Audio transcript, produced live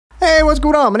Hey, what's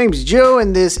going on? My name is Joe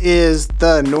and this is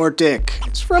the Nordic.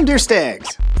 It's from Deer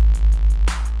Stags.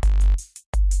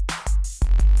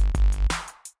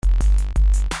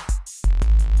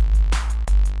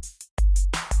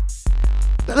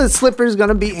 The slipper is going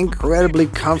to be incredibly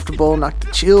comfortable, knock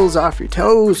the chills off your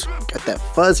toes. Got that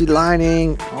fuzzy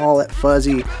lining, all that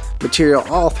fuzzy material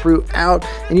all throughout,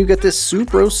 and you get this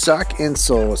Supro sock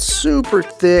insole, super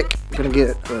thick. You're going to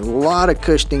get a lot of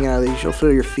cushioning out of these. You'll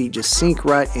feel your feet just sink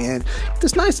right in.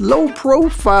 This nice low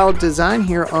profile design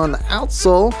here on the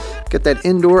outsole. Get that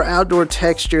indoor outdoor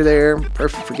texture there,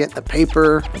 perfect for getting the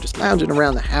paper or just lounging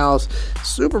around the house.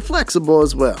 Super flexible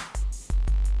as well.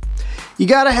 You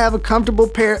gotta have a comfortable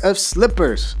pair of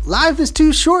slippers. Life is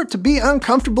too short to be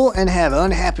uncomfortable and have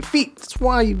unhappy feet. That's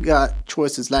why you got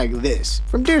choices like this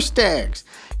from Deer Stags.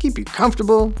 Keep you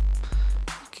comfortable.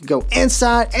 You can go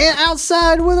inside and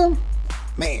outside with them.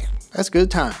 Man, that's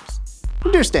good times.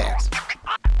 From Deer Stags.